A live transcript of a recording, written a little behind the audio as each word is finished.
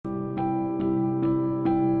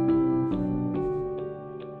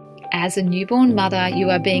As a newborn mother, you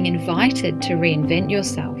are being invited to reinvent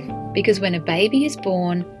yourself, because when a baby is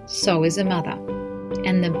born, so is a mother.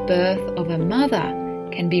 And the birth of a mother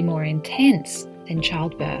can be more intense than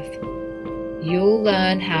childbirth. You'll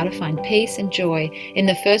learn how to find peace and joy in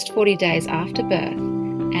the first 40 days after birth,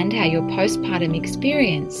 and how your postpartum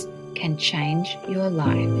experience can change your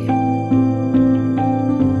life.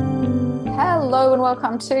 Hello and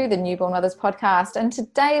welcome to the Newborn Mothers Podcast. And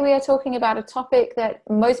today we are talking about a topic that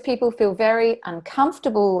most people feel very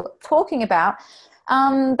uncomfortable talking about,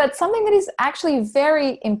 but something that is actually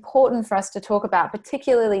very important for us to talk about,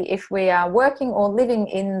 particularly if we are working or living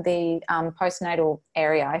in the postnatal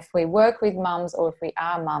area. If we work with mums or if we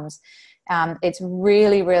are mums, it's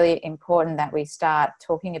really, really important that we start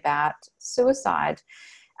talking about suicide.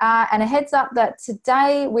 And a heads up that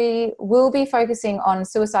today we will be focusing on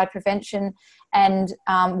suicide prevention and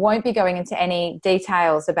won't be going into any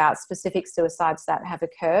details about specific suicides that have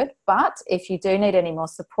occurred. But if you do need any more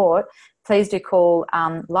support, please do call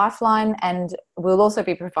Lifeline, and we'll also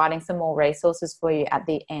be providing some more resources for you at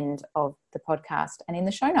the end of the podcast and in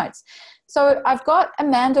the show notes. So I've got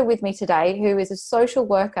Amanda with me today, who is a social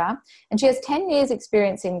worker, and she has 10 years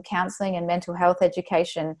experience in counselling and mental health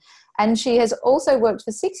education. And she has also worked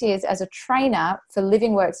for 6 years as a trainer for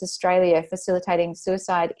Living Works Australia, facilitating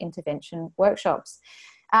suicide intervention workshops.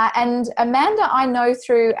 And Amanda, I know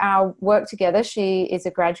through our work together, she is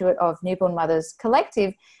a graduate of Newborn Mothers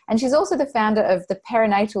Collective, and she's also the founder of the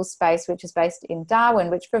Perinatal Space, which is based in Darwin,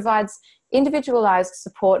 which provides individualised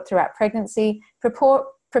support throughout pregnancy,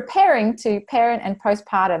 preparing to parent and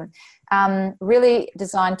postpartum, really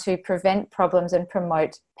designed to prevent problems and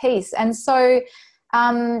promote peace. And so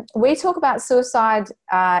we talk about suicide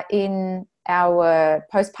in our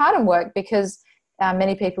postpartum work because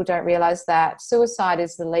many people don't realise that suicide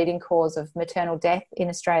is the leading cause of maternal death in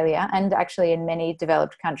Australia and actually in many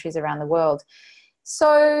developed countries around the world.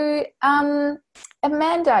 So,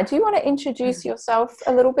 Amanda, do you want to introduce yourself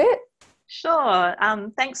a little bit? Sure.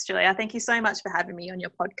 Thanks, Julia. Thank you so much for having me on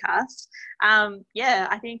your podcast.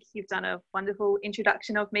 I think you've done a wonderful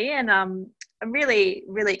introduction of me, and I'm really,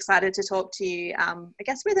 really excited to talk to you, I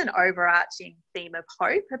guess, with an overarching theme of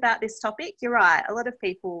hope about this topic. You're right. A lot of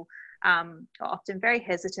people are often very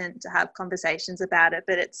hesitant to have conversations about it,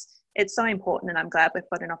 but it's so important, and I'm glad we've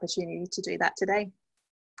got an opportunity to do that today.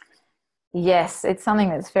 Yes, it's something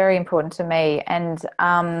that's very important to me, and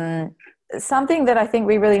something that I think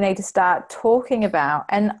we really need to start talking about.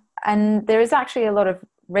 And there is actually a lot of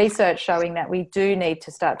research showing that we do need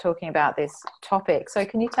to start talking about this topic. So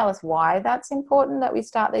can you tell us why that's important that we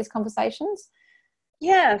start these conversations?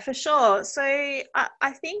 Yeah, for sure. So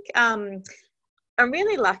I think I'm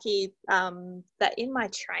really lucky that in my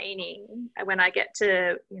training, when I get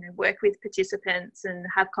to work with participants and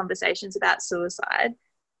have conversations about suicide,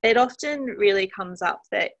 it often really comes up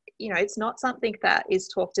that it's not something that is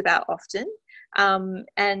talked about often.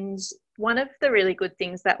 And one of the really good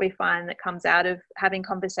things that we find that comes out of having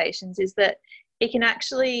conversations is that it can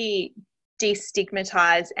actually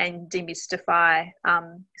destigmatize and demystify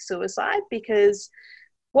suicide, because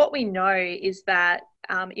what we know is that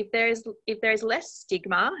if there is less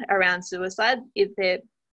stigma around suicide,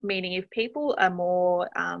 meaning if people are more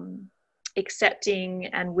accepting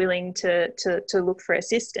and willing to look for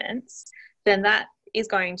assistance, then that is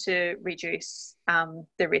going to reduce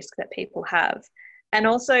the risk that people have. And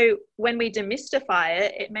also, when we demystify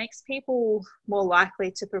it, it makes people more likely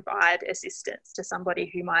to provide assistance to somebody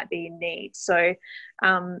who might be in need. So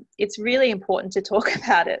it's really important to talk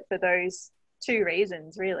about it for those two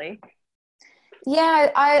reasons, really.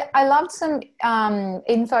 Yeah, I loved some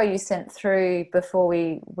info you sent through before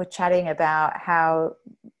we were chatting about how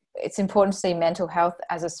it's important to see mental health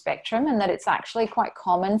as a spectrum, and that it's actually quite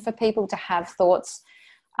common for people to have thoughts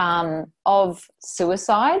of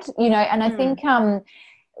suicide, and I think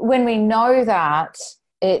when we know that,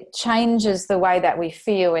 it changes the way that we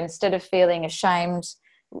feel. Instead of feeling ashamed,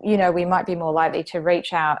 we might be more likely to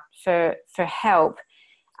reach out for help.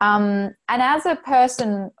 And as a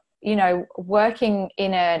person, working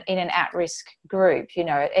in an at-risk group,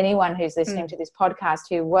 anyone who's listening to this podcast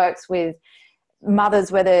who works with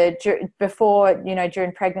mothers, whether before,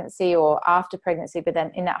 during pregnancy or after pregnancy, but then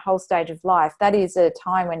in that whole stage of life, that is a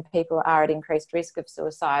time when people are at increased risk of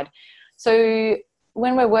suicide. So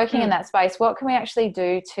when we're working in that space, what can we actually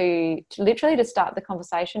do to literally to start the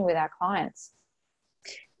conversation with our clients?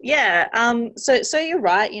 Yeah, so you're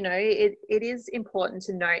right. It is important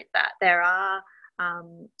to note that there are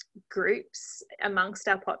groups amongst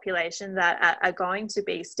our population that are going to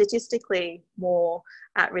be statistically more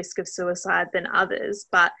at risk of suicide than others.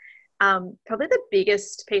 But probably the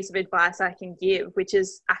biggest piece of advice I can give, which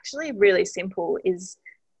is actually really simple, is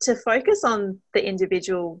to focus on the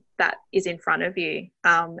individual that is in front of you,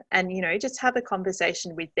 and, you know, just have a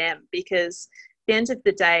conversation with them, because at the end of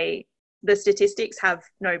the day, the statistics have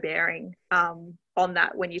no bearing on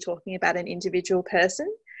that when you're talking about an individual person.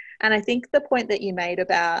 And I think the point that you made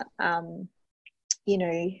about, you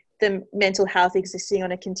know, the mental health existing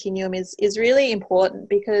on a continuum is really important,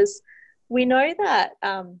 because we know that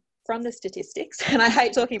from the statistics, and I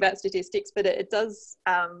hate talking about statistics, but it does,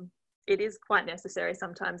 it is quite necessary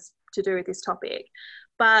sometimes to do with this topic.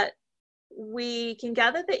 But we can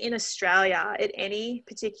gather that in Australia, at any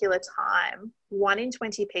particular time, 1 in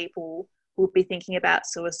 20 people will be thinking about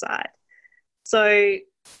suicide. So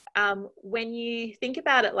when you think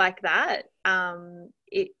about it like that,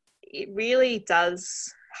 it really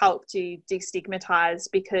does help to destigmatize,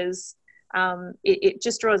 because it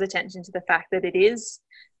just draws attention to the fact that it is,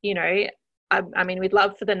 you know, I mean, we'd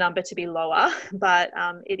love for the number to be lower, but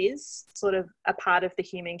it is sort of a part of the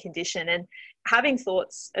human condition. And having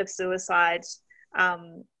thoughts of suicide,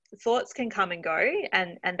 thoughts can come and go,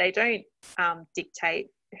 and they don't dictate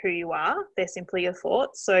who you are. They're simply your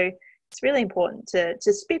thoughts. So it's really important to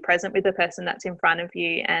just be present with the person that's in front of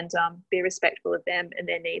you, and be respectful of them and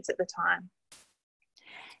their needs at the time.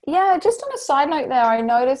 Yeah, just on a side note there, I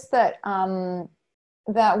noticed that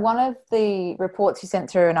that one of the reports you sent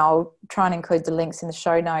through, and I'll try and include the links in the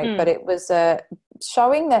show note, but it was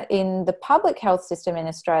showing that in the public health system in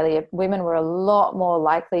Australia, women were a lot more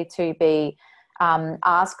likely to be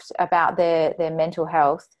asked about their mental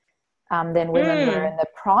health than women were in the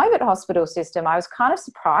private hospital system. I was kind of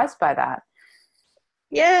surprised by that.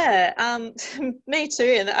 Yeah, me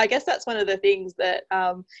too. And I guess that's one of the things that,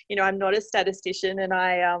 you know, I'm not a statistician,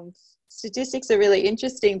 and statistics are really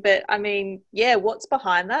interesting, but I mean, yeah, what's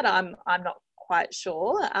behind that? I'm not quite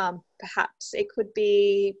sure. Perhaps it could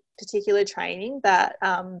be particular training that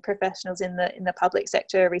professionals in the public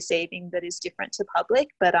sector are receiving that is different to public,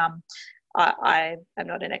 but I am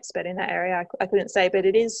not an expert in that area. I couldn't say, but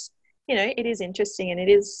it is, you know, it is interesting, and it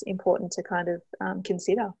is important to kind of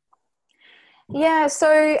consider. Yeah,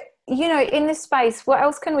 so, you know, in this space, what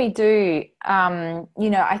else can we do? You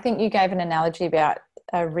know, I think you gave an analogy about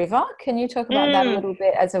a river. Can you talk about that a little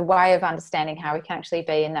bit as a way of understanding how we can actually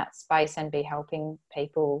be in that space and be helping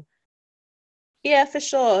people? Yeah, for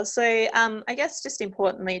sure. So I guess just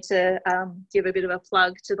importantly to give a bit of a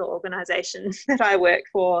plug to the organisation that I work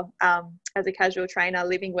for as a casual trainer,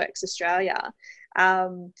 Living Works Australia.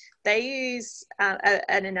 They use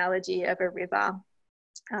an analogy of a river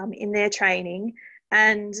in their training,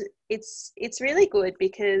 and it's really good,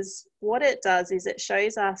 because what it does is it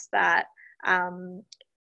shows us that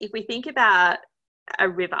if we think about a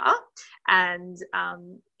river, and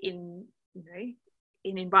in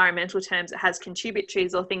environmental terms, it has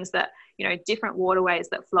contributaries, or things that, you know, different waterways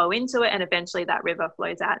that flow into it, and eventually that river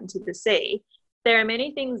flows out into the sea. There are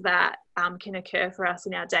many things that can occur for us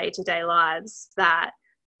in our day-to-day lives that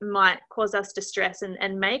might cause us distress,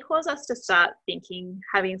 and may cause us to start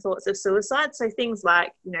having thoughts of suicide. So things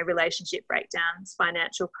like, you know, relationship breakdowns,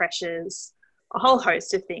 financial pressures, a whole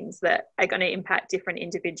host of things that are going to impact different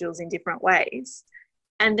individuals in different ways.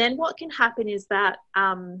 And then what can happen is that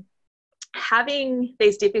having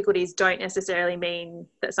these difficulties don't necessarily mean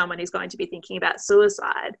that someone is going to be thinking about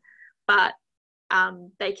suicide, but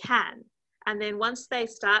they can. And then once they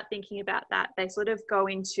start thinking about that, they sort of go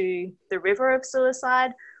into the river of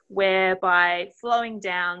suicide, whereby flowing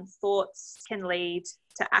down, thoughts can lead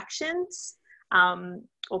to actions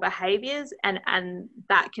or behaviours, and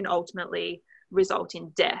that can ultimately result in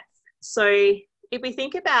death. So if we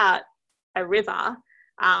think about a river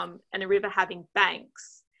and a river having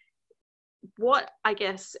banks, what I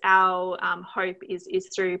guess our hope is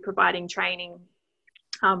through providing training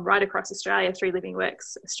right across Australia through Living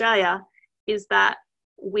Works Australia, is that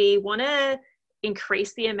we want to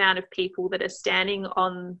increase the amount of people that are standing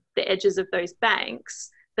on the edges of those banks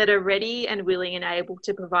that are ready and willing and able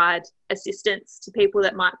to provide assistance to people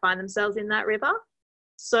that might find themselves in that river.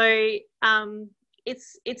 So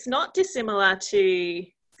it's not dissimilar to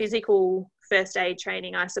physical first aid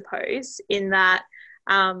training, I suppose, in that,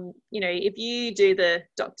 you know, if you do the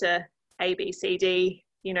Dr. ABCD,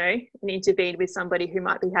 you know, and intervene with somebody who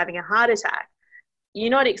might be having a heart attack, you're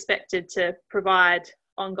not expected to provide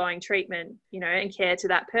ongoing treatment, you know, and care to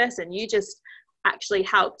that person. You just actually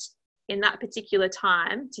helped in that particular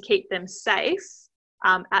time to keep them safe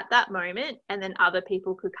at that moment, and then other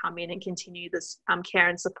people could come in and continue this care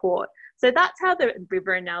and support. So that's how the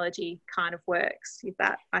river analogy kind of works. If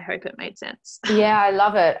that, I hope it made sense. Yeah, I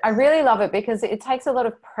love it. I really love it because it takes a lot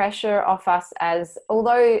of pressure off us, as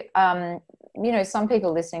although some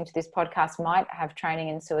people listening to this podcast might have training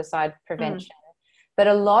in suicide prevention, but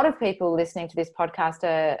a lot of people listening to this podcast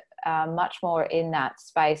are much more in that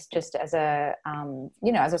space just as a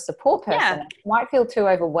as a support person. Yeah. It might feel too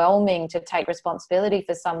overwhelming to take responsibility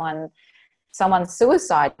for someone's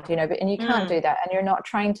suicide, and you can't do that, and you're not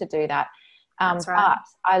trained to do that. That's right. But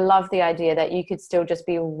I love the idea that you could still just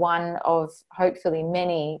be one of hopefully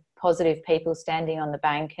many positive people standing on the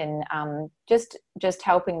bank and just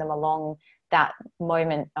helping them along that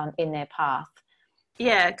moment in their path.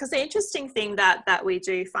 Yeah, because the interesting thing that we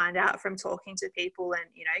do find out from talking to people and,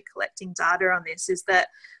 collecting data on this is that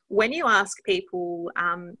when you ask people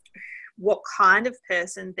what kind of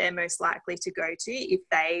person they're most likely to go to if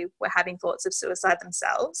they were having thoughts of suicide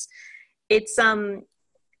themselves, it's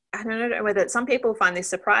I don't know whether some people find this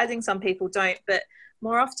surprising, some people don't, but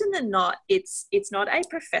more often than not, it's not a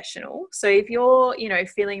professional. So if you're,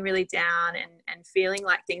 feeling really down and feeling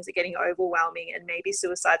like things are getting overwhelming and maybe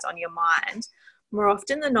suicide's on your mind, more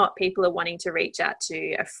often than not, people are wanting to reach out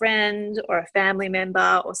to a friend or a family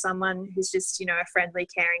member or someone who's just, a friendly,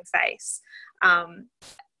 caring face.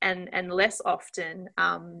 And less often,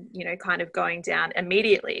 kind of going down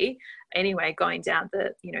immediately, going down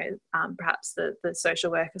the, perhaps the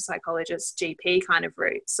social worker, psychologist, GP kind of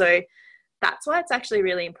route. So that's why it's actually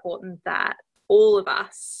really important that all of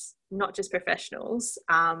us, not just professionals,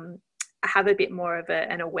 have a bit more of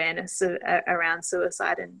an awareness around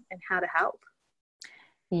suicide and how to help.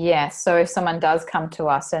 Yeah, so if someone does come to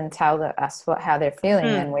us and tell us how they're feeling,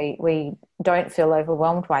 and we don't feel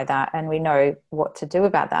overwhelmed by that, and we know what to do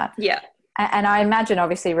about that. Yeah. And I imagine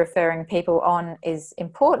obviously referring people on is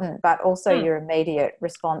important, but also your immediate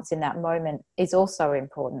response in that moment is also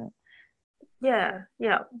important. Yeah,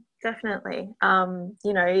 definitely.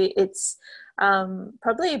 It's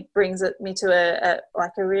probably brings me to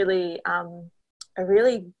a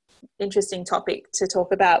really interesting topic to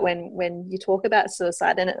talk about when you talk about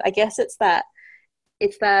suicide. And I guess it's that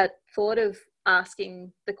thought of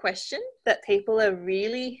asking the question that people are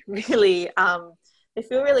really, really they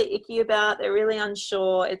feel really icky about. They're really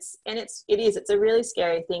unsure. It's a really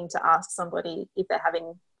scary thing to ask somebody if they're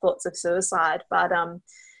having thoughts of suicide. But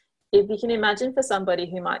if you can imagine, for somebody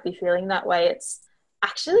who might be feeling that way, it's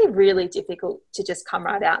actually really difficult to just come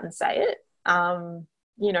right out and say it. And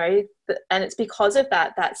it's because of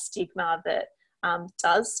that stigma that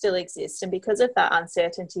does still exist, and because of that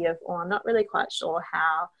uncertainty of, I'm not really quite sure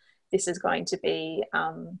how this is going to be,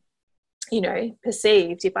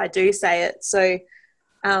 perceived if I do say it. So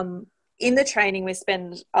in the training, we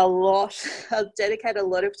spend dedicate a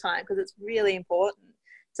lot of time, because it's really important,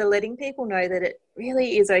 to letting people know that it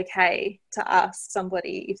really is okay to ask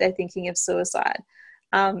somebody if they're thinking of suicide.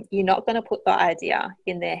 You're not going to put the idea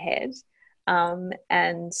in their head.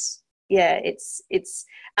 It's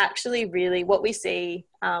actually really what we see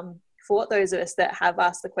for those of us that have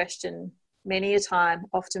asked the question many a time,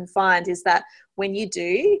 often find is that when you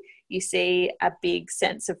do, you see a big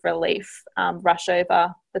sense of relief rush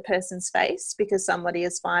over the person's face, because somebody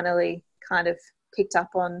has finally kind of picked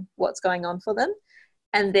up on what's going on for them,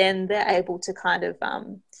 and then they're able to kind of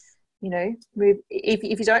move.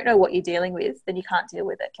 If you don't know what you're dealing with, then you can't deal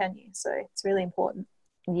with it, can you? So it's really important.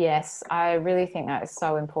 Yes, I really think that is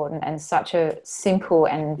so important, and such a simple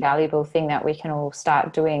and valuable thing that we can all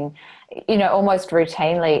start doing, almost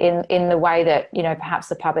routinely, in the way that, perhaps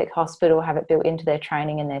the public hospital have it built into their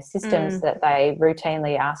training and their systems that they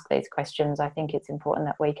routinely ask these questions. I think it's important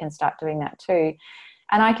that we can start doing that too.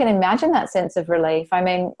 And I can imagine that sense of relief. I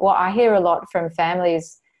mean, what I hear a lot from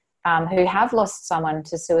families who have lost someone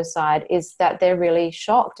to suicide is that they're really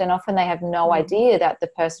shocked, and often they have no idea that the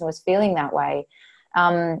person was feeling that way.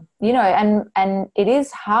 And it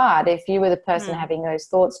is hard, if you were the person having those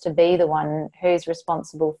thoughts, to be the one who's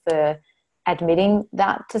responsible for admitting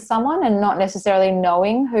that to someone, and not necessarily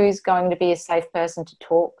knowing who's going to be a safe person to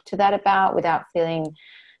talk to that about without feeling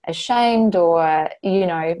ashamed or,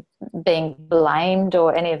 being blamed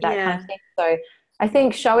or any of that kind of thing. So I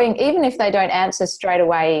think showing, even if they don't answer straight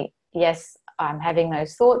away, yes, I'm having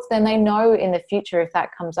those thoughts, then they know in the future, if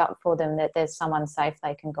that comes up for them, that there's someone safe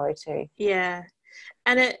they can go to. Yeah.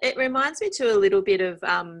 And it reminds me to a little bit of,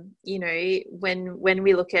 when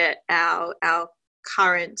we look at our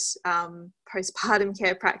current postpartum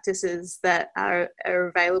care practices that are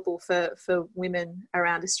available for women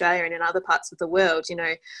around Australia and in other parts of the world.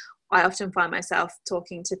 I often find myself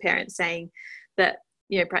talking to parents saying that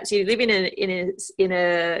perhaps you live in a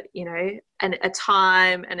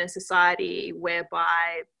time and a society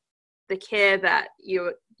whereby the care that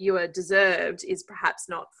you are deserved is perhaps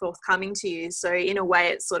not forthcoming to you. So in a way,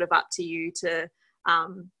 it's sort of up to you to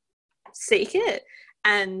seek it.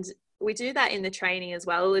 And we do that in the training as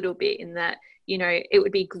well a little bit, in that, it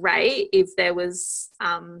would be great if there was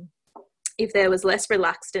less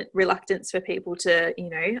reluctance for people to,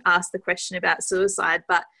 ask the question about suicide.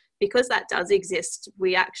 But because that does exist,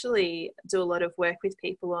 we actually do a lot of work with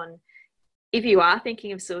people on, if you are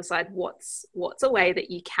thinking of suicide, what's a way that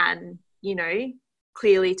you can,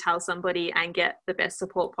 clearly tell somebody and get the best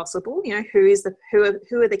support possible. Who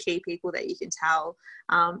are the key people that you can tell,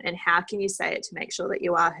 and how can you say it to make sure that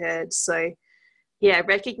you are heard. So yeah,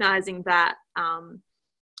 recognizing that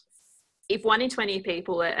if 1 in 20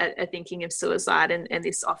 people are thinking of suicide, and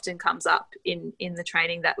this often comes up in the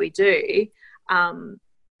training that we do,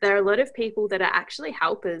 there are a lot of people that are actually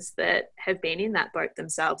helpers that have been in that boat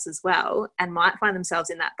themselves as well, and might find themselves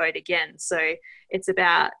in that boat again. So it's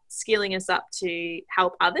about skilling us up to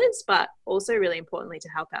help others, but also really importantly to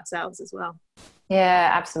help ourselves as well. Yeah,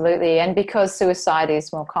 absolutely. And because suicide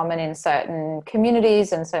is more common in certain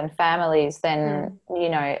communities and certain families, then,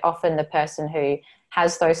 often the person who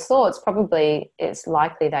has those thoughts, probably it's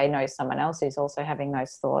likely they know someone else who's also having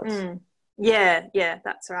those thoughts. Yeah,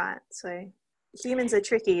 that's right. So humans are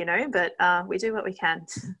tricky, but we do what we can.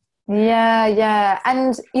 Yeah.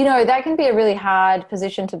 And, that can be a really hard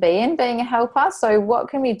position to be in, being a helper. So what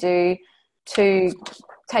can we do to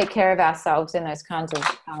take care of ourselves in those kinds of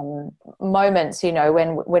moments,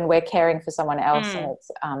 when we're caring for someone else and it's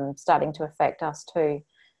starting to affect us too?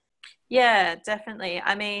 Yeah, definitely.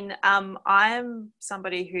 I mean, I'm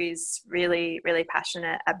somebody who's really, really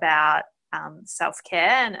passionate about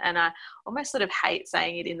self-care, and I almost sort of hate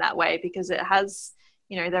saying it in that way, because it has,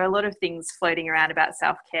 there are a lot of things floating around about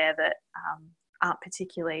self-care that aren't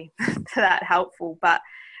particularly that helpful. But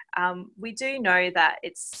we do know that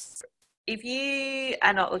if you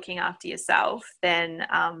are not looking after yourself, then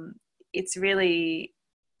it's really,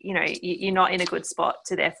 you're not in a good spot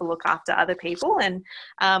to therefore look after other people. And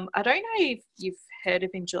I don't know if you've heard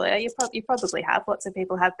of him, Julia. You probably have. Lots of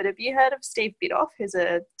people have. But have you heard of Steve Biddulph, who's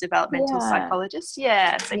a developmental psychologist?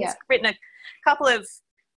 Yeah. So he's written a couple of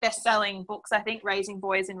best-selling books, I think, Raising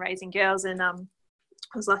Boys and Raising Girls. And I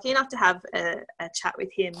was lucky enough to have a chat with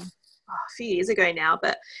him a few years ago now.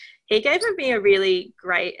 But he gave me a really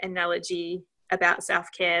great analogy about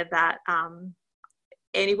self-care that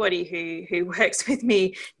anybody who works with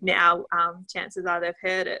me now, chances are they've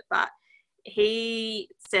heard it. But he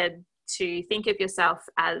said to think of yourself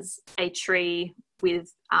as a tree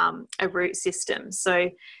with a root system. So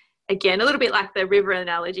again, a little bit like the river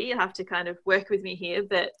analogy, you have to kind of work with me here.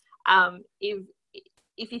 But if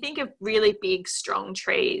you think of really big, strong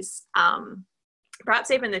trees,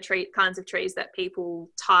 perhaps even the kinds of trees that people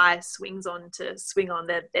tie swings on to swing on,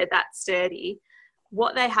 they're that sturdy.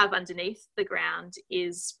 What they have underneath the ground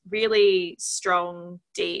is really strong,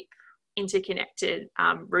 deep, interconnected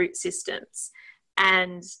root systems.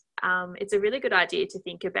 And it's a really good idea to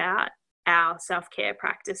think about our self-care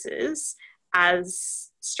practices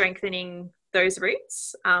as strengthening those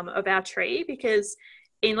roots of our tree, because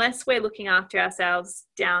unless we're looking after ourselves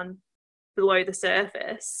down below the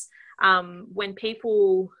surface, when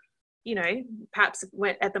people, perhaps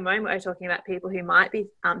at the moment we're talking about people who might be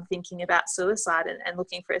thinking about suicide and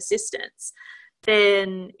looking for assistance,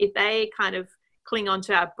 then if they kind of cling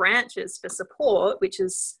onto our branches for support, which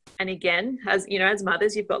is, and again, as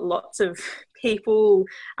mothers, you've got lots of people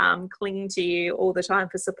clinging to you all the time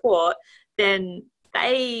for support, then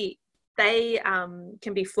they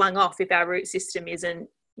can be flung off if our root system isn't,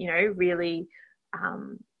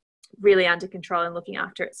 really under control and looking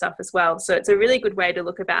after itself as well. So it's a really good way to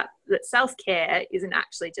look about that self-care isn't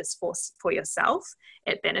actually just for yourself.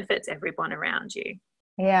 It benefits everyone around you.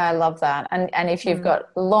 Yeah, I love that. And if you've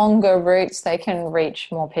got longer roots, they can reach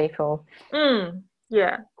more people.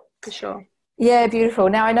 Yeah, for sure. Yeah, beautiful.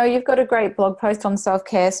 Now, I know you've got a great blog post on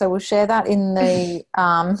self-care, so we'll share that in the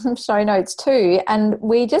show notes too. And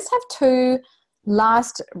we just have 2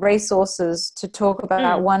 last resources to talk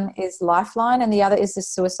about. One is Lifeline and the other is the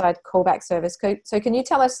Suicide Callback Service. So can you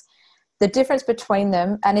tell us the difference between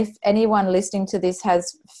them, and if anyone listening to this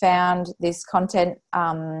has found this content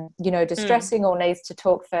distressing or needs to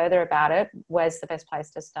talk further about it, where's the best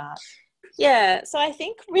place to start? Yeah, so I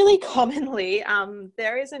think really commonly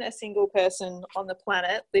there isn't a single person on the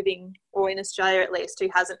planet living, or in Australia at least, who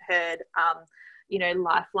hasn't heard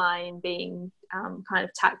Lifeline being kind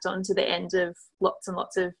of tacked on to the end of lots and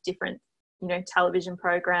lots of different television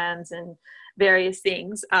programs and various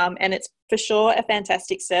things. And it's for sure a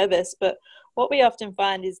fantastic service. But what we often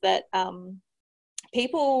find is that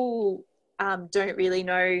people don't really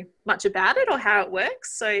know much about it or how it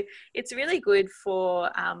works. So it's really good for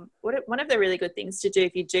one of the really good things to do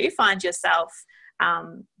if you do find yourself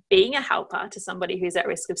being a helper to somebody who's at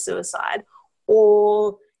risk of suicide,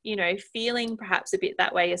 or feeling perhaps a bit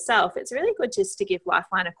that way yourself. It's really good just to give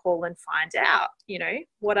Lifeline a call and find out,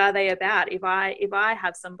 what are they about? If I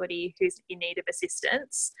have somebody who's in need of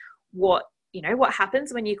assistance, what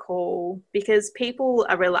happens when you call? Because people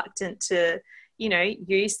are reluctant to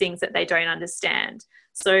use things that they don't understand.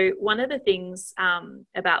 So one of the things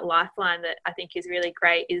about Lifeline that I think is really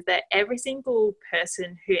great is that every single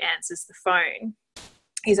person who answers the phone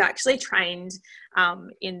is actually trained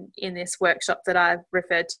in this workshop that I've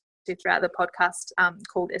referred to throughout the podcast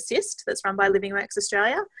called Assist, that's run by Living Works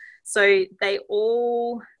Australia. So they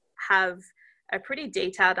all have a pretty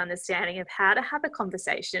detailed understanding of how to have a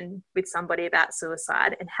conversation with somebody about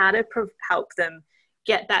suicide and how to help them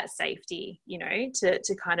get that safety,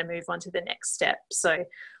 to kind of move on to the next step. So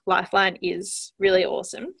Lifeline is really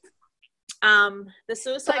awesome. The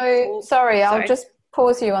suicide call, sorry, I'll just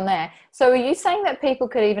pause you on there. So are you saying that people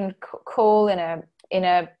could even call in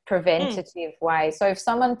a preventative way? So if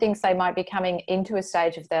someone thinks they might be coming into a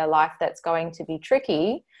stage of their life that's going to be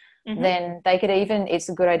tricky, then they could it's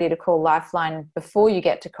a good idea to call Lifeline before you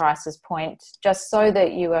get to crisis point, just so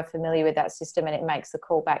that you are familiar with that system and it makes the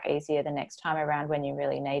call back easier the next time around when you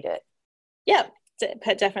really need it. Yeah,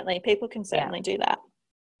 definitely. People can certainly do that.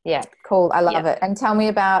 Yeah, cool. I love it. And tell me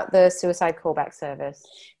about the suicide callback service.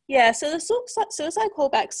 Yeah, so the suicide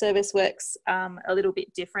callback service works a little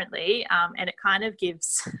bit differently, and it kind of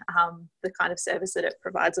gives the kind of service that it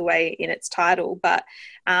provides away in its title. But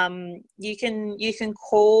you can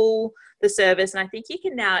call the service, and I think you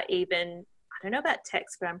can now even, I don't know about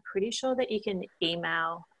text, but I'm pretty sure that you can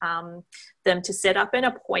email them to set up an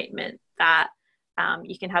appointment that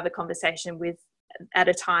you can have a conversation with at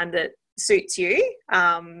a time that suits you.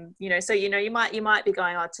 So you might be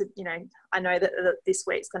going on to, I know that this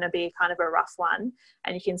week's going to be kind of a rough one,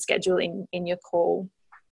 and you can schedule in your call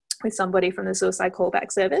with somebody from the suicide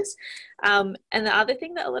callback service. And the other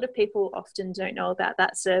thing that a lot of people often don't know about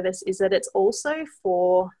that service is that it's also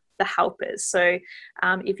for the helpers. So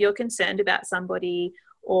if you're concerned about somebody,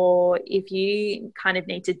 or if you kind of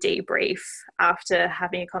need to debrief after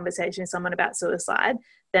having a conversation with someone about suicide,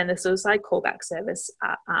 then the suicide callback service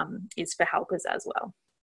is for helpers as well.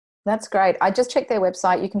 That's great. I just checked their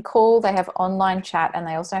website. You can call, they have online chat, and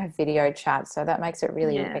they also have video chat. So that makes it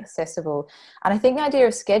really accessible. And I think the idea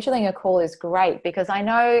of scheduling a call is great, because I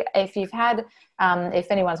know if you've had,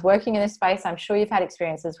 if anyone's working in this space, I'm sure you've had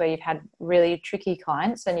experiences where you've had really tricky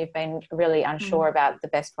clients and you've been really unsure about the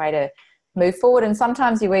best way to move forward. And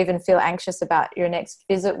sometimes you even feel anxious about your next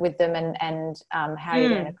visit with them and how you're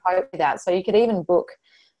going to cope with that. So you could even book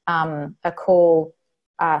a call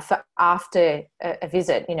for after a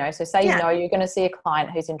visit, so say you're going to see a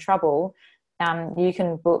client who's in trouble, you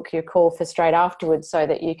can book your call for straight afterwards so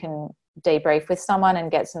that you can debrief with someone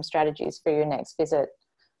and get some strategies for your next visit.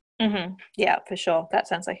 Yeah, for sure. That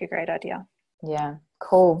sounds like a great idea. Yeah,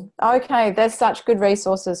 cool. Okay, there's such good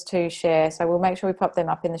resources to share, so we'll make sure we pop them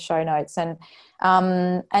up in the show notes. And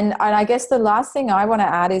I guess the last thing I want to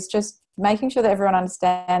add is just making sure that everyone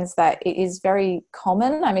understands that it is very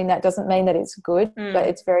common. I mean, that doesn't mean that it's good, but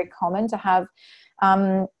it's very common to have,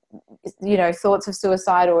 thoughts of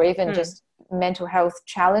suicide, or even just mental health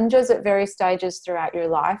challenges at various stages throughout your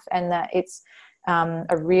life, and that it's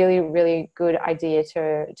a really, really good idea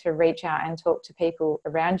to reach out and talk to people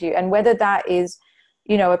around you. And whether that is,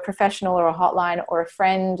 a professional or a hotline or a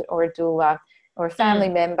friend or a doula or a family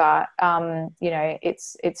member,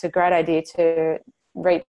 it's a great idea to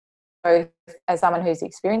reach both as someone who's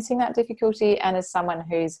experiencing that difficulty and as someone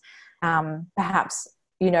who's perhaps,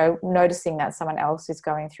 noticing that someone else is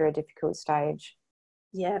going through a difficult stage.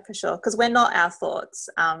 Yeah, for sure. Because we're not our thoughts.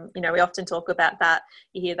 We often talk about that.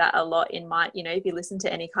 You hear that a lot if you listen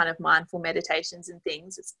to any kind of mindful meditations and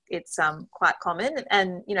things, it's quite common.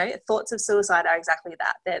 And, thoughts of suicide are exactly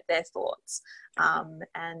that. They're thoughts.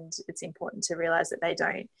 And it's important to realize that they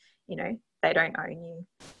don't own you.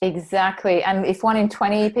 Exactly. And if 1 in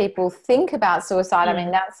 20 people think about suicide, I mean,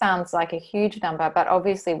 that sounds like a huge number, but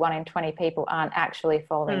obviously 1 in 20 people aren't actually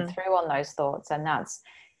following through on those thoughts. And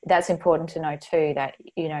that's important to know too, that,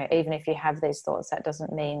 even if you have these thoughts, that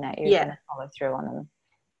doesn't mean that you're going to follow through on them.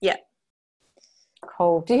 Yeah.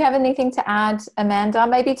 Cool. Do you have anything to add, Amanda?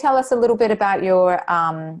 Maybe tell us a little bit about your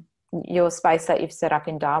space that you've set up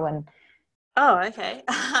in Darwin. Oh, okay.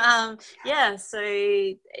 Yeah, so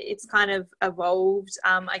it's kind of evolved.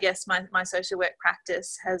 I guess my social work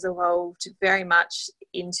practice has evolved very much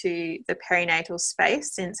into the perinatal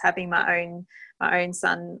space since having my own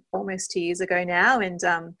son almost 2 years ago now, and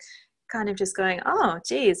kind of just going, oh,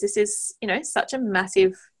 geez, this is such a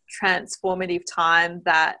massive transformative time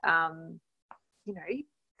that you know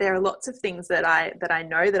there are lots of things that I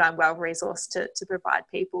know that I'm well resourced to provide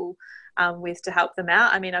people with to help them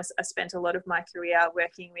out. I mean, I spent a lot of my career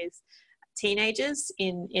working with teenagers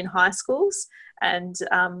in high schools, and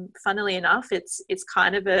funnily enough, it's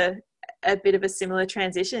kind of a bit of a similar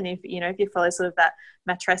transition if you follow sort of that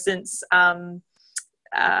matrescence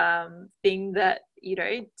thing that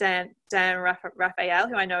Dan Raphael,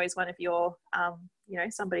 who I know is one of your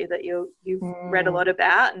somebody that you've read a lot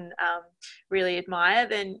about and really admire,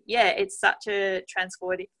 then yeah, it's such a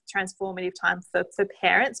transformative time for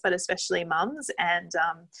parents, but especially mums. And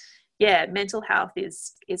yeah, mental health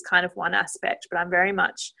is kind of one aspect, but I'm very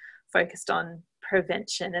much focused on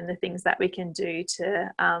prevention and the things that we can do to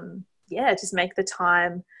just make the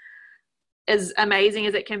time as amazing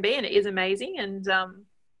as it can be. And it is amazing, and I'm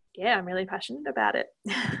really passionate about it.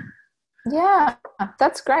 Yeah,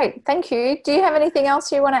 that's great. Thank you. Do you have anything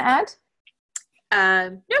else you want to add?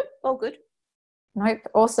 Nope, all good. Nope.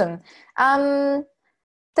 Awesome.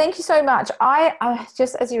 Thank you so much. I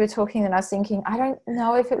just, as you were talking, and I was thinking, I don't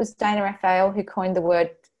know if it was Dana Raphael who coined the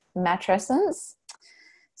word matrescence.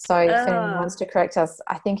 So if anyone wants to correct us,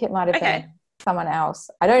 I think it might have been someone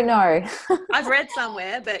else. I don't know. I've read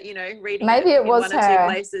somewhere, but reading maybe it was one her. or two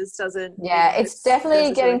places doesn't. Yeah, it's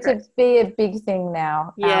definitely getting to be a big thing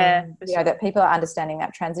now. Yeah, sure. That people are understanding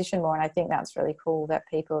that transition more, and I think that's really cool that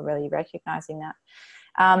people are really recognizing that.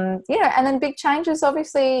 And then big changes.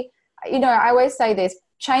 Obviously, I always say this: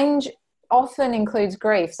 change often includes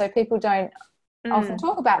grief, so people don't often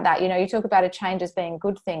talk about that. You talk about a change as being a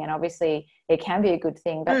good thing, and obviously it can be a good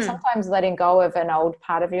thing, but sometimes letting go of an old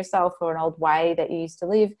part of yourself or an old way that you used to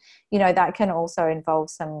live, that can also involve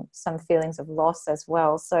some feelings of loss as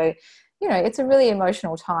well. So it's a really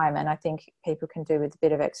emotional time, and I think people can do with a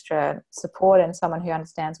bit of extra support and someone who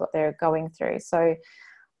understands what they're going through. So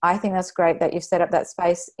I think that's great that you've set up that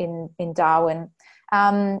space in Darwin.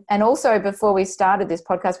 And also, before we started this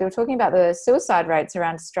podcast, we were talking about the suicide rates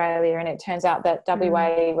around Australia, and it turns out that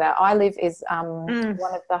WA, where I live, is one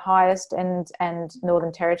of the highest, and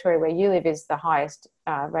Northern Territory, where you live, is the highest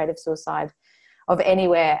rate of suicide of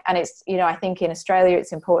anywhere. And it's, I think in Australia,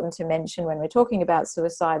 it's important to mention when we're talking about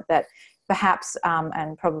suicide that perhaps,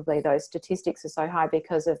 and probably those statistics are so high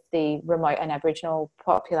because of the remote and Aboriginal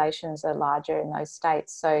populations are larger in those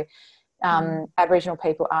states. So Aboriginal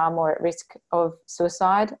people are more at risk of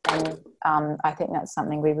suicide, and I think that's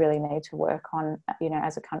something we really need to work on,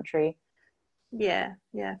 as a country. Yeah,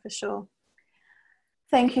 for sure.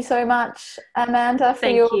 Thank you so much, Amanda,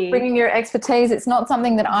 for bringing your expertise. It's not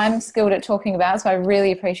something that I'm skilled at talking about, so I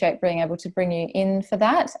really appreciate being able to bring you in for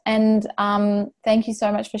that. And thank you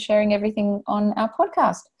so much for sharing everything on our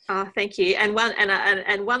podcast. Oh, thank you. And one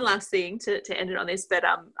last thing to end it on this, but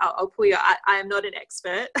I'll pull you. I am not an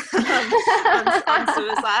expert on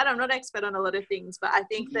suicide. I'm not an expert on a lot of things, but I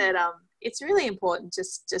think that it's really important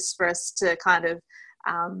just for us to kind of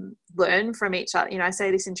learn from each other. I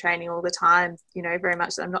say this in training all the time, very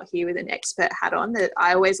much that I'm not here with an expert hat on, that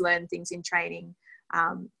I always learn things in training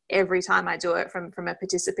every time I do it from a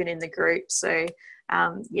participant in the group. So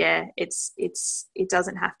it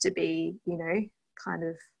doesn't have to be, kind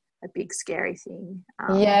of a big scary thing.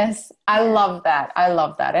 Yes, I love that.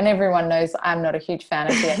 And everyone knows I'm not a huge fan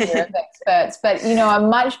of the idea of experts, but a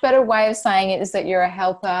much better way of saying it is that you're a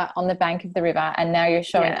helper on the bank of the river, and now you're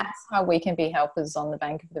showing us how we can be helpers on the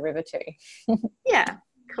bank of the river too. Yeah,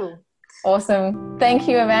 cool. Awesome. Thank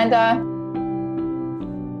you, Amanda.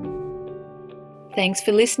 Thanks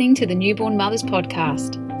for listening to the Newborn Mothers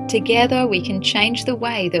podcast. Together we can change the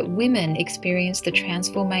way that women experience the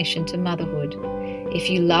transformation to motherhood. If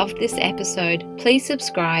you loved this episode, please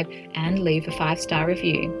subscribe and leave a 5-star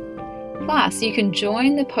review. Plus, you can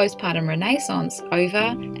join the Postpartum Renaissance over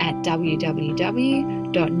at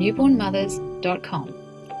www.newbornmothers.com.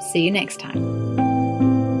 See you next time.